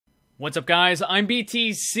What's up, guys? I'm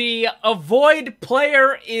BTC. Avoid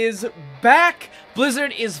player is back.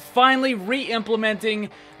 Blizzard is finally re-implementing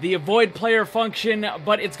the avoid player function,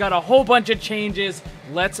 but it's got a whole bunch of changes.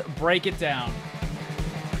 Let's break it down.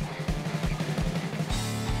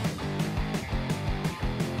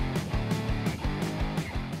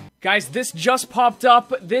 Guys, this just popped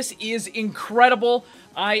up. This is incredible.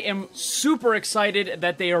 I am super excited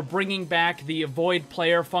that they are bringing back the avoid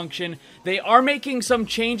player function. They are making some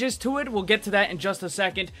changes to it. We'll get to that in just a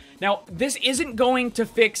second. Now, this isn't going to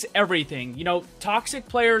fix everything. You know, toxic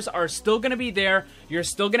players are still going to be there. You're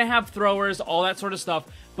still going to have throwers, all that sort of stuff.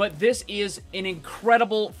 But this is an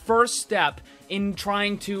incredible first step in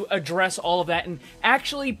trying to address all of that and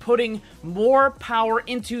actually putting more power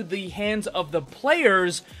into the hands of the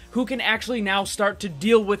players who can actually now start to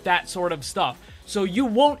deal with that sort of stuff. So you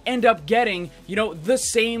won't end up getting, you know, the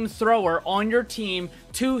same thrower on your team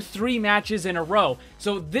 2-3 matches in a row.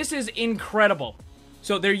 So this is incredible.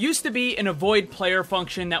 So there used to be an avoid player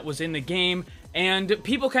function that was in the game, and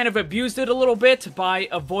people kind of abused it a little bit by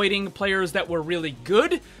avoiding players that were really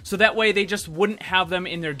good, so that way they just wouldn't have them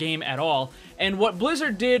in their game at all. And what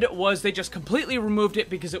Blizzard did was they just completely removed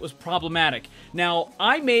it because it was problematic. Now,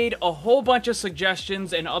 I made a whole bunch of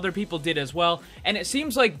suggestions, and other people did as well, and it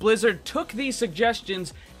seems like Blizzard took these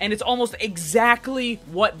suggestions and it's almost exactly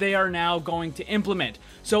what they are now going to implement.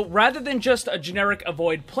 So rather than just a generic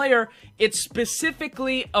avoid player, it's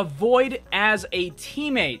specifically avoid as a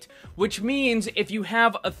teammate, which means if you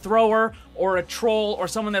have a thrower or a troll or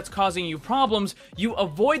someone that's causing you problems, you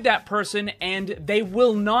avoid that person and they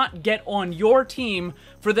will not get on your team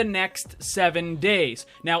for the next 7 days.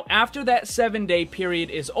 Now, after that 7-day period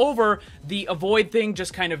is over, the avoid thing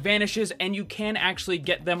just kind of vanishes and you can actually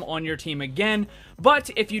get them on your team again.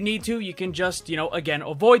 But if you need to, you can just, you know, again,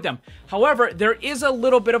 avoid them. However, there is a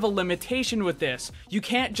little bit of a limitation with this. You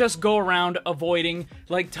can't just go around avoiding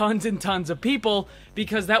like tons and tons of people,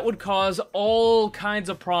 because that would cause all kinds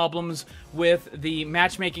of problems with the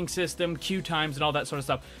matchmaking system, queue times, and all that sort of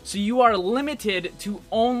stuff. So you are limited to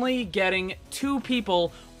only getting 2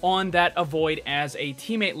 people on that avoid as a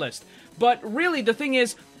teammate list. But really, the thing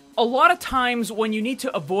is, a lot of times when you need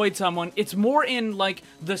to avoid someone, it's more in like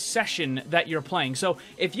the session that you're playing. So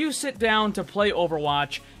if you sit down to play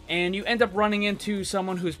Overwatch and you end up running into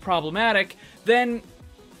someone who's problematic, then,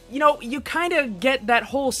 you know, you kind of get that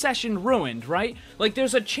whole session ruined, right? Like,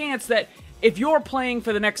 there's a chance that if you're playing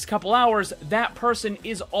for the next couple hours, that person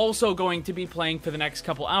is also going to be playing for the next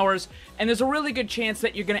couple hours, and there's a really good chance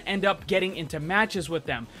that you're going to end up getting into matches with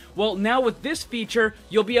them. Well, now with this feature,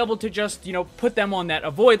 you'll be able to just, you know, put them on that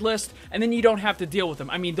avoid list, and then you don't have to deal with them.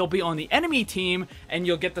 I mean, they'll be on the enemy team, and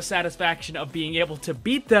you'll get the satisfaction of being able to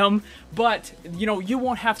beat them, but, you know, you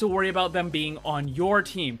won't have to worry about them being on your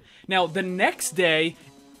team. Now, the next day,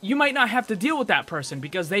 you might not have to deal with that person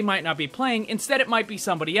because they might not be playing. Instead, it might be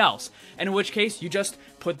somebody else. And in which case, you just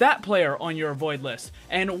put that player on your avoid list.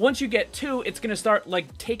 And once you get 2, it's going to start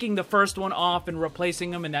like taking the first one off and replacing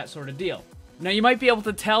them and that sort of deal. Now, you might be able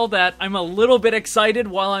to tell that I'm a little bit excited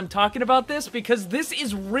while I'm talking about this because this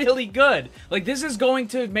is really good. Like, this is going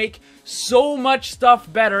to make so much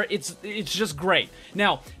stuff better. It's just great.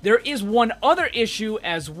 Now, there is one other issue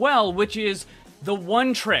as well, which is the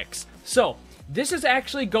one tricks. So, this is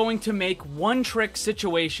actually going to make one-trick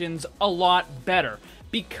situations a lot better,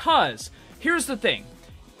 because here's the thing.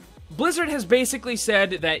 Blizzard has basically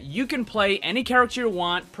said that you can play any character you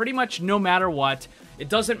want pretty much no matter what. It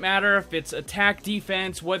doesn't matter if it's attack,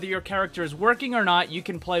 defense, whether your character is working or not, you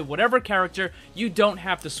can play whatever character, you don't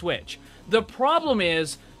have to switch. The problem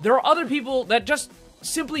is, there are other people that just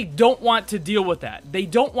simply don't want to deal with that. They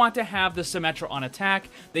don't want to have the Symmetra on attack.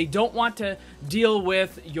 They don't want to deal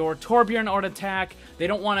with your Torbjorn on attack. They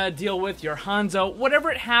don't want to deal with your Hanzo. Whatever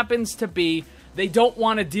it happens to be, they don't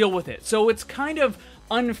want to deal with it. So it's kind of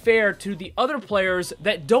unfair to the other players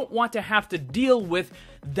that don't want to have to deal with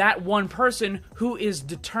that one person who is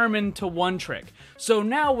determined to one-trick. So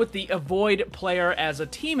now with the avoid player as a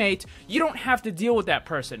teammate, you don't have to deal with that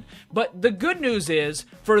person. But the good news is,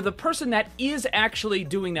 for the person that is actually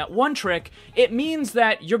doing that one-trick, it means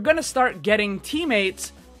that you're going to start getting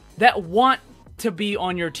teammates that want to be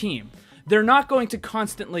on your team. They're not going to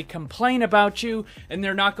constantly complain about you, and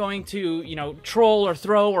they're not going to, you know, troll or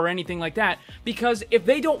throw or anything like that, because if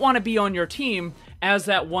they don't want to be on your team as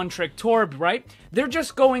that one-trick Torb, right, they're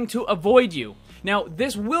just going to avoid you. Now,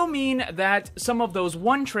 this will mean that some of those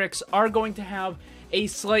one-tricks are going to have a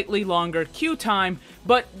slightly longer queue time,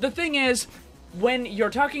 but the thing is, when you're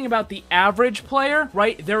talking about the average player,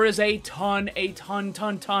 right, there is a ton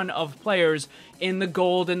of players in the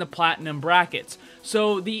gold and the platinum brackets.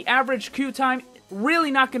 So the average queue time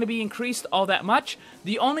really not going to be increased all that much.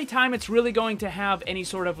 The only time it's really going to have any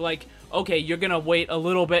sort of like, okay, you're going to wait a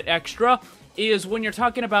little bit extra, is when you're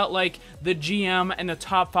talking about like the GM and the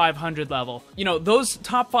top 500 level. You know, those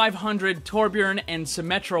top 500 Torbjorn and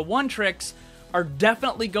Symmetra 1 tricks are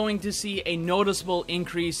definitely going to see a noticeable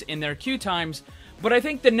increase in their queue times, but I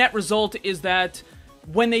think the net result is that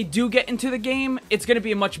when they do get into the game, it's going to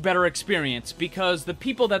be a much better experience, because the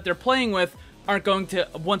people that they're playing with aren't going to,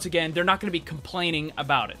 once again, they're not going to be complaining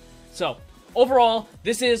about it. So, overall,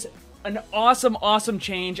 this is an awesome, awesome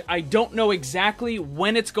change. I don't know exactly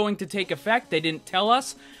when it's going to take effect. They didn't tell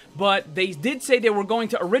us, but they did say they were going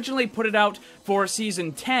to originally put it out for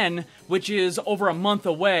Season 10, which is over a month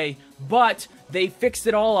away, but they fixed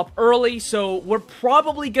it all up early, so we're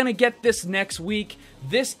probably going to get this next week.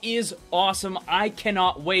 This is awesome. I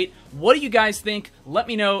cannot wait. What do you guys think? Let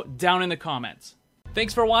me know down in the comments.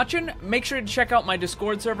 Thanks for watching. Make sure to check out my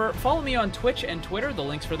Discord server. Follow me on Twitch and Twitter. The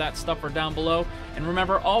links for that stuff are down below. And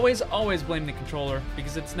remember, always, always blame the controller,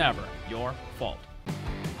 because it's never your fault.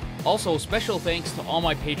 Also, special thanks to all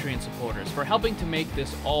my Patreon supporters for helping to make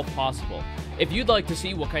this all possible. If you'd like to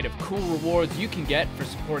see what kind of cool rewards you can get for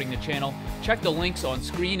supporting the channel, check the links on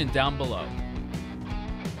screen and down below.